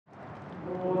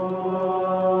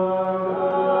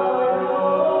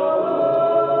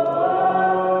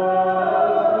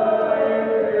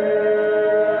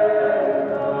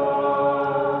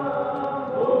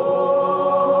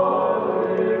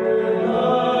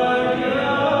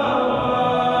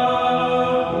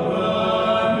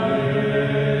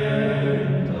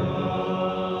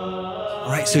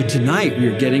So tonight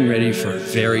we're getting ready for a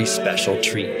very special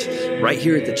treat. Right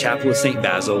here at the Chapel of St.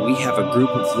 Basil, we have a group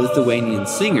of Lithuanian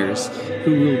singers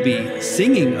who will be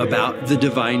singing about the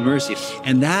Divine Mercy.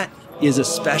 And that is a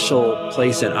special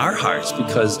place in our hearts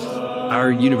because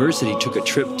our university took a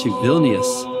trip to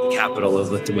Vilnius, the capital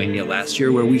of Lithuania, last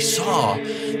year, where we saw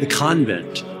the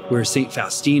convent where St.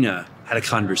 Faustina had a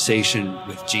conversation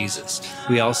with Jesus.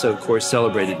 We also, of course,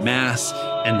 celebrated Mass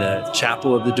and the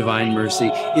Chapel of the Divine Mercy.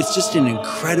 It's just an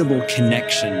incredible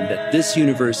connection that this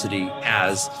university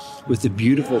has with the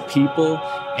beautiful people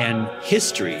and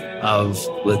history of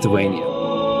Lithuania.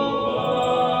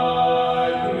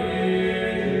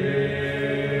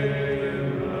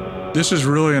 This is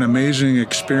really an amazing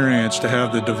experience to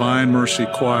have the Divine Mercy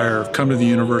Choir come to the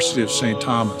University of St.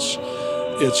 Thomas.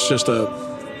 It's just a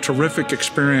terrific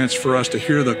experience for us to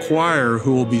hear the choir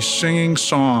who will be singing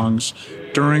songs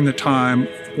during the time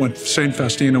when St.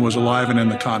 Faustina was alive and in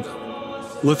the convent.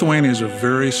 Lithuania is a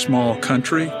very small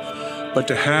country, but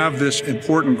to have this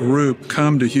important group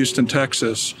come to Houston,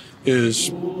 Texas is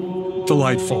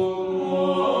delightful.